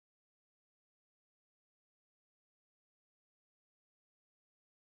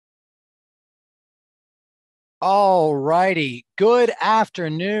All righty. Good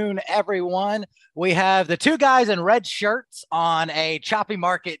afternoon, everyone. We have the two guys in red shirts on a choppy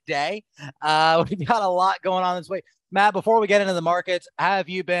market day. We've got a lot going on this week. Matt, before we get into the markets, how have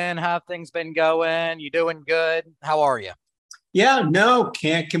you been? How have things been going? You doing good? How are you? Yeah, no,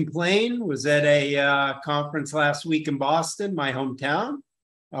 can't complain. Was at a conference last week in Boston, my hometown.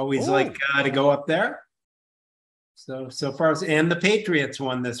 Always like Ooh. to go up there. So far, and the Patriots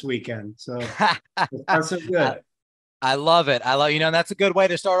won this weekend. So far so I, good. I love it. I love, and that's a good way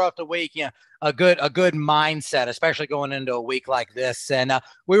to start off the week. A good mindset, especially going into a week like this. And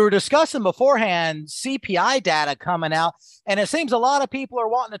we were discussing beforehand CPI data coming out, and it seems a lot of people are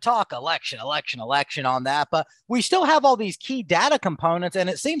wanting to talk election on that. But we still have all these key data components, and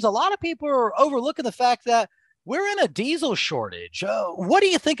it seems a lot of people are overlooking the fact that we're in a diesel shortage. What do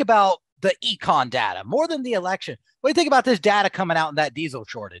you think about the econ data more than the election? What do you think about this data coming out in that diesel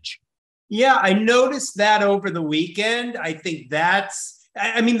shortage? Yeah, I noticed that over the weekend. I think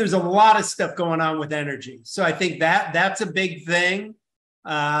I mean, there's a lot of stuff going on with energy. So I think that's a big thing.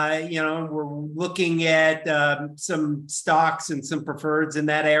 We're looking at some stocks and some preferreds in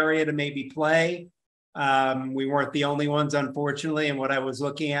that area to maybe play. We weren't the only ones, unfortunately, and what I was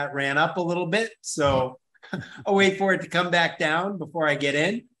looking at ran up a little bit. So I'll wait for it to come back down before I get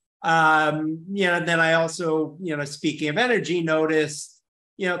in. Then I also, speaking of energy, noticed,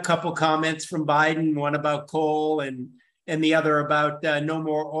 a couple comments from Biden, one about coal and the other about no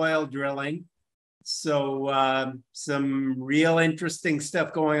more oil drilling. So some real interesting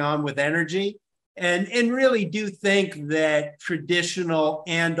stuff going on with energy, and really do think that traditional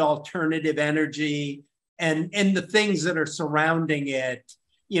and alternative energy and the things that are surrounding it,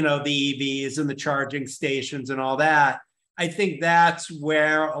 the EVs and the charging stations and all that. I think that's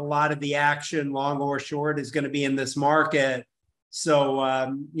where a lot of the action, long or short, is going to be in this market.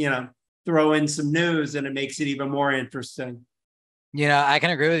 So, throw in some news and it makes it even more interesting. I can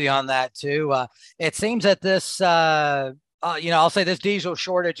agree with you on that too. It seems that I'll say this diesel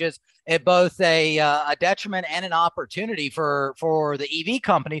shortage is at both a detriment and an opportunity for the EV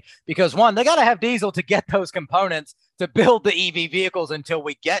company, because one, they got to have diesel to get those components to build the EV vehicles until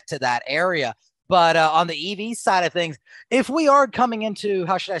we get to that area. But on the EV side of things, if we are coming into,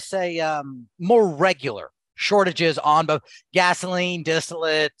 how should I say, more regular shortages on both gasoline,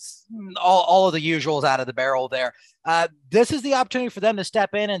 distillates, all of the usuals out of the barrel there, this is the opportunity for them to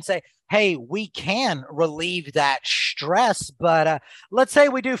step in and say, hey, we can relieve that stress. But let's say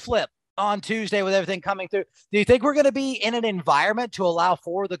we do flip on Tuesday with everything coming through. Do you think we're going to be in an environment to allow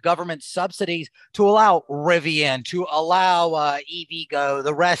for the government subsidies, to allow Rivian, to allow EVgo,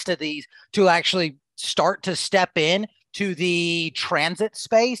 the rest of these, to actually start to step in to the transit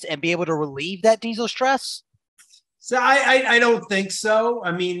space and be able to relieve that diesel stress? So I don't think so.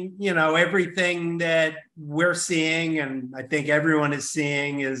 I mean, everything that we're seeing, and I think everyone is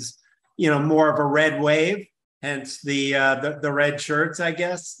seeing, is more of a red wave. Hence the red shirts, I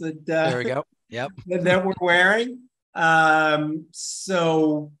guess, There we go. Yep. that we're wearing.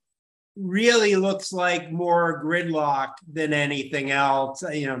 So really looks like more gridlock than anything else.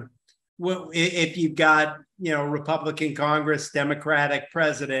 If you've got Republican Congress, Democratic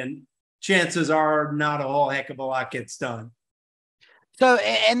president, chances are not a whole heck of a lot gets done. So,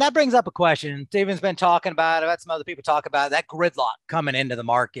 and that brings up a question. Steven's been talking about it. I've had some other people talk about that gridlock coming into the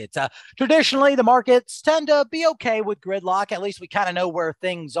markets. Traditionally, the markets tend to be okay with gridlock. At least we kind of know where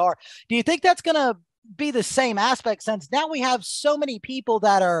things are. Do you think that's going to be the same aspect, since now we have so many people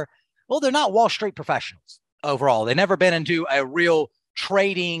that are, well, they're not Wall Street professionals overall. They've never been into a real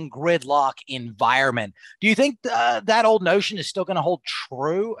trading gridlock environment. Do you think that old notion is still going to hold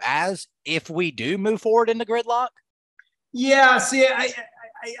true as if we do move forward into gridlock? Yeah, see,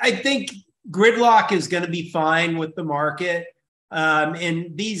 I think gridlock is going to be fine with the market.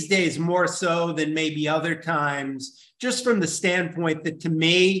 And these days, more so than maybe other times, just from the standpoint that, to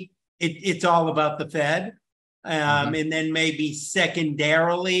me, it's all about the Fed. And then maybe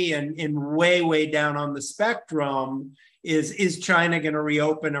secondarily and way down on the spectrum is China going to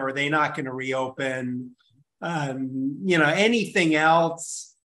reopen, or are they not going to reopen? Anything else,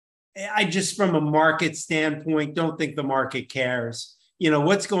 I just, from a market standpoint, don't think the market cares.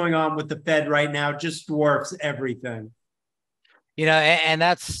 What's going on with the Fed right now just dwarfs everything. And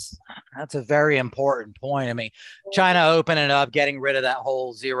that's a very important point. I mean, China opening up, getting rid of that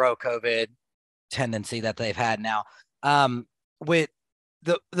whole zero COVID tendency that they've had now. With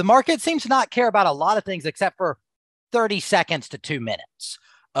the market seems to not care about a lot of things except for 30 seconds to 2 minutes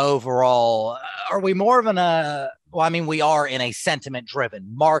overall. Are we more of well, I mean, we are in a sentiment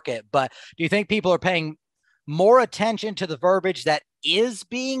driven market, but do you think people are paying more attention to the verbiage that is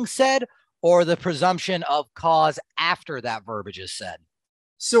being said, or the presumption of cause after that verbiage is said?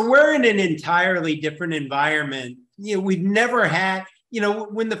 So we're in an entirely different environment. We've never had,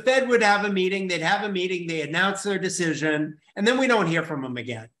 when the Fed would have a meeting, they announce their decision, and then we don't hear from them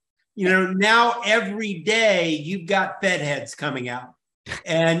again. Now every day you've got Fed heads coming out,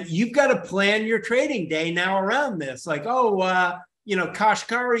 and you've got to plan your trading day now around this. Like,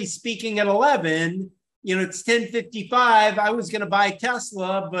 Kashkari speaking at 11, it's 10:55. I was going to buy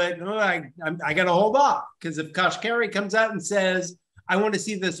Tesla, but I got to hold off, because if Kashkari comes out and says, I want to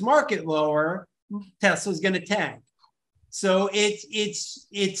see this market lower, Tesla's going to tank. So it's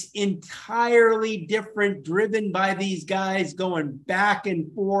entirely different, driven by these guys going back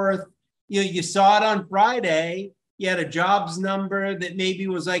and forth. You saw it on Friday. You had a jobs number that maybe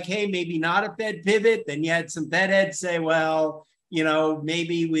was like, hey, maybe not a Fed pivot. Then you had some Fed heads say, well,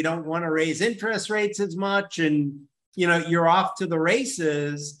 maybe we don't want to raise interest rates as much, and you're off to the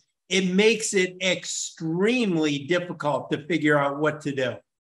races. It makes it extremely difficult to figure out what to do.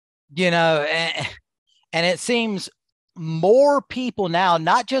 And it seems more people now,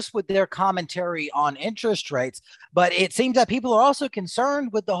 not just with their commentary on interest rates, but it seems that people are also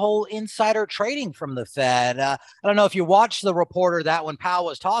concerned with the whole insider trading from the Fed. I don't know if you watched the reporter that when Powell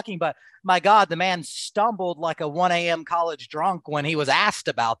was talking, but my God, the man stumbled like a 1 a.m. college drunk when he was asked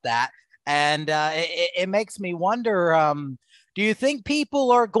about that. And it makes me wonder, do you think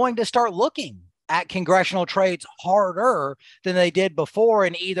people are going to start looking at congressional trades harder than they did before,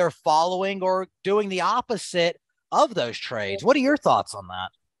 and either following or doing the opposite of those trades? What are your thoughts on that?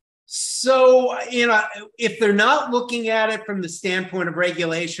 So, if they're not looking at it from the standpoint of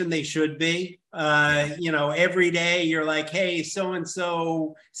regulation, they should be. Every day you're like, hey,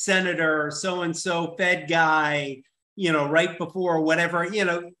 so-and-so senator, so-and-so Fed guy, right before whatever,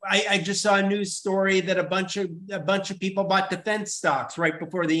 I just saw a news story that a bunch of people bought defense stocks right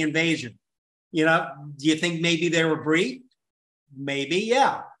before the invasion. Do you think maybe they were briefed? Maybe,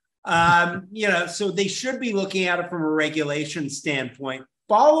 yeah. So they should be looking at it from a regulation standpoint.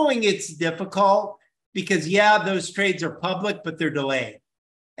 Following it's difficult because, those trades are public, but they're delayed.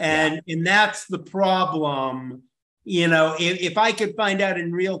 And that's the problem. If I could find out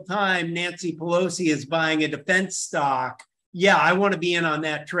in real time Nancy Pelosi is buying a defense stock, I want to be in on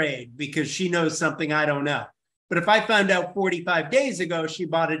that trade because she knows something I don't know. But if I found out 45 days ago she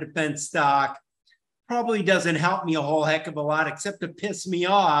bought a defense stock, probably doesn't help me a whole heck of a lot, except to piss me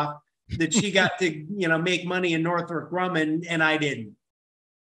off that she got to, make money in Northrop Grumman and I didn't.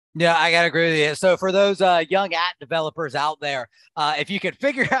 Yeah, I got to agree with you. So for those young app developers out there, if you could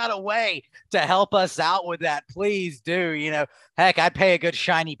figure out a way to help us out with that, please do. Heck, I'd pay a good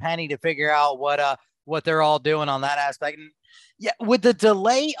shiny penny to figure out what they're all doing on that aspect. And with the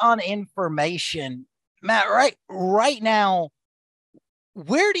delay on information, Matt, right now,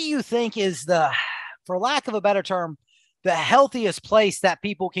 where do you think is for lack of a better term, the healthiest place that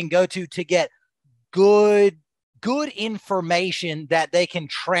people can go to get good information that they can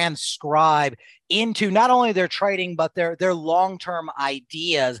transcribe into not only their trading, but their long-term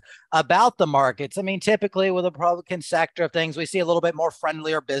ideas about the markets? I mean, typically with the Republican sector of things, we see a little bit more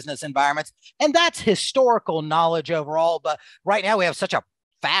friendlier business environments, and that's historical knowledge overall. But right now we have such a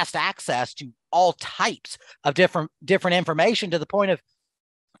fast access to all types of different information, to the point of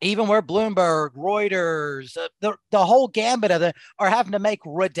even where Bloomberg, Reuters, the whole gambit of it are having to make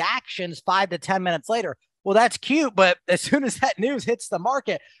redactions 5 to 10 minutes later. Well, that's cute, but as soon as that news hits the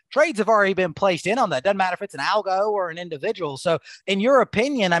market, trades have already been placed in on that. Doesn't matter if it's an algo or an individual. So in your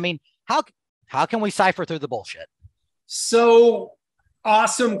opinion, I mean, how can we cipher through the bullshit? So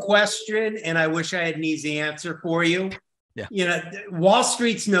awesome question. And I wish I had an easy answer for you. Yeah. Wall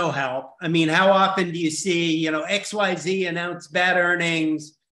Street's no help. I mean, how often do you see, XYZ announce bad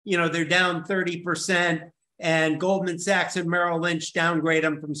earnings, they're down 30%, and Goldman Sachs and Merrill Lynch downgrade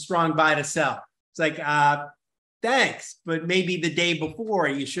them from strong buy to sell? It's like, thanks, but maybe the day before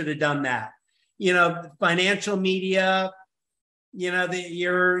you should have done that. Financial media,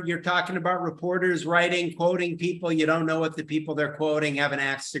 you're talking about reporters writing, quoting people. You don't know what the people they're quoting have an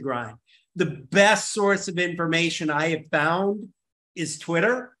axe to grind. The best source of information I have found is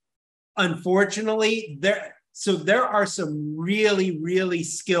Twitter. Unfortunately, there are some really, really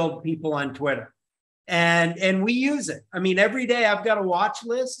skilled people on Twitter. And we use it. I mean, every day I've got a watch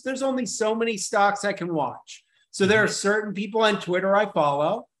list. There's only so many stocks I can watch. So there are certain people on Twitter I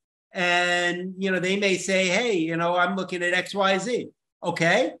follow, and, they may say, hey, I'm looking at XYZ.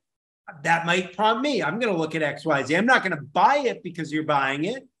 Okay, that might prompt me. I'm going to look at XYZ. I'm not going to buy it because you're buying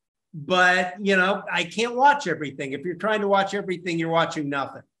it, but, I can't watch everything. If you're trying to watch everything, you're watching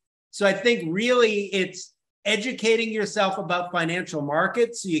nothing. So I think really it's educating yourself about financial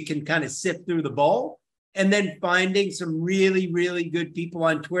markets so you can kind of sift through the bowl, and then finding some really, really good people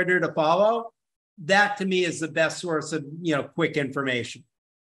on Twitter to follow. That to me is the best source of, quick information.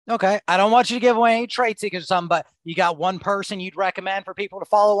 Okay. I don't want you to give away any trade secrets or something, but you got one person you'd recommend for people to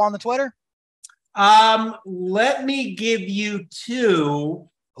follow on the Twitter? Let me give you two.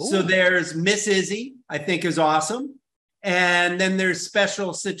 Ooh. So there's Miss Izzy, I think is awesome. And then there's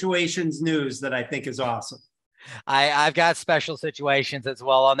Special Situations News that I think is awesome. I've got Special Situations as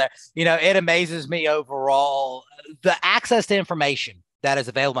well on there. It amazes me overall, the access to information that is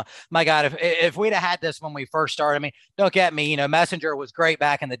available. My God, if we'd have had this when we first started, I mean, don't get me, Messenger was great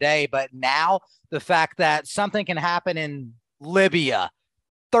back in the day, but now the fact that something can happen in Libya,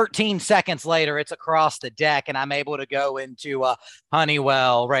 13 seconds later, it's across the deck and I'm able to go into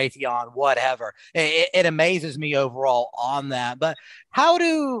Honeywell, Raytheon, whatever. It amazes me overall on that. But how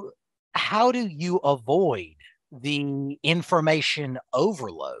do you avoid the information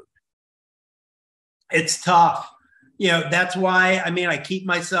overload? It's tough. That's why, I keep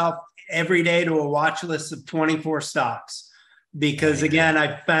myself every day to a watch list of 24 stocks, because again,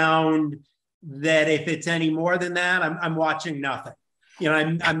 I've found that if it's any more than that, I'm watching nothing.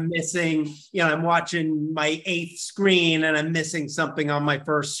 I'm missing, I'm watching my 8th screen and I'm missing something on my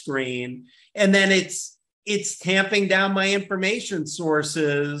first screen. And then it's tamping down my information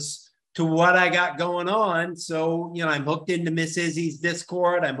sources to what I got going on. So, I'm hooked into Miss Izzy's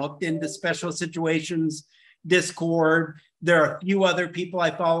Discord. I'm hooked into Special Situations Discord. There are a few other people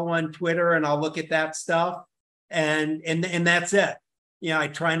I follow on Twitter and I'll look at that stuff. And that's it. I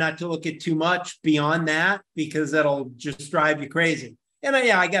try not to look at too much beyond that because that'll just drive you crazy. And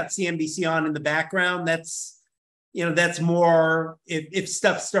I got CNBC on in the background. That's more if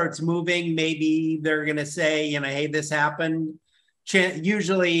stuff starts moving, maybe they're going to say, hey, this happened.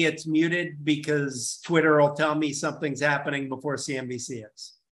 Usually it's muted because Twitter will tell me something's happening before CNBC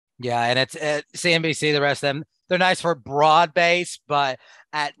is. Yeah. And it's CNBC, the rest of them, they're nice for broad base, but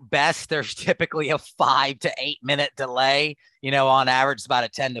at best, there's typically a 5 to 8 minute delay. On average, it's about a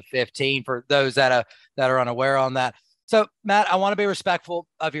 10 to 15 for those that are unaware on that. So, Matt, I want to be respectful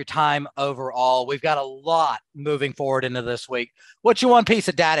of your time overall. We've got a lot moving forward into this week. What's your one piece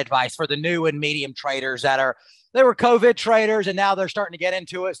of data advice for the new and medium traders they were COVID traders and now they're starting to get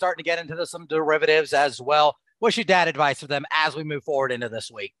into some derivatives as well? What's your data advice for them as we move forward into this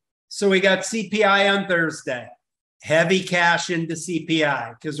week? So we got CPI on Thursday. Heavy cash into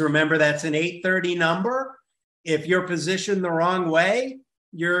CPI because remember, that's an 8:30 number. If you're positioned the wrong way,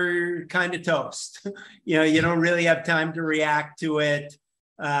 you're kind of toast. You don't really have time to react to it.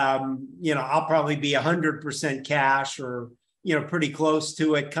 I'll probably be 100% cash or, pretty close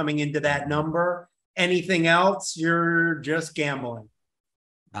to it coming into that number. Anything else, you're just gambling.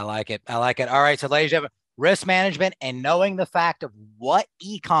 I like it. All right. So ladies and gentlemen, risk management and knowing the fact of what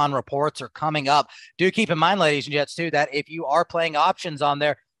econ reports are coming up. Do keep in mind, ladies and gents, too, that if you are playing options on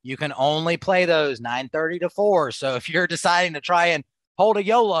there, you can only play those 9:30 to 4. So if you're deciding to try and hold a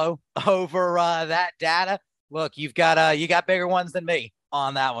YOLO over that data, look, you got bigger ones than me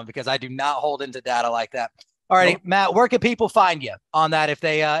on that one because I do not hold into data like that. All righty, nope. Matt, where can people find you on that if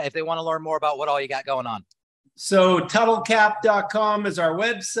they want to learn more about what all you got going on? So TuttleCap.com is our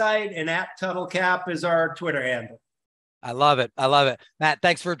website and @TuttleCap is our Twitter handle. I love it. Matt,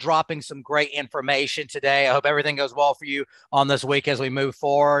 thanks for dropping some great information today. I hope everything goes well for you on this week as we move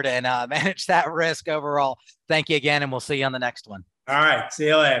forward and manage that risk overall. Thank you again, and we'll see you on the next one. All right. See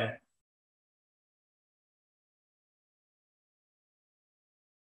you later.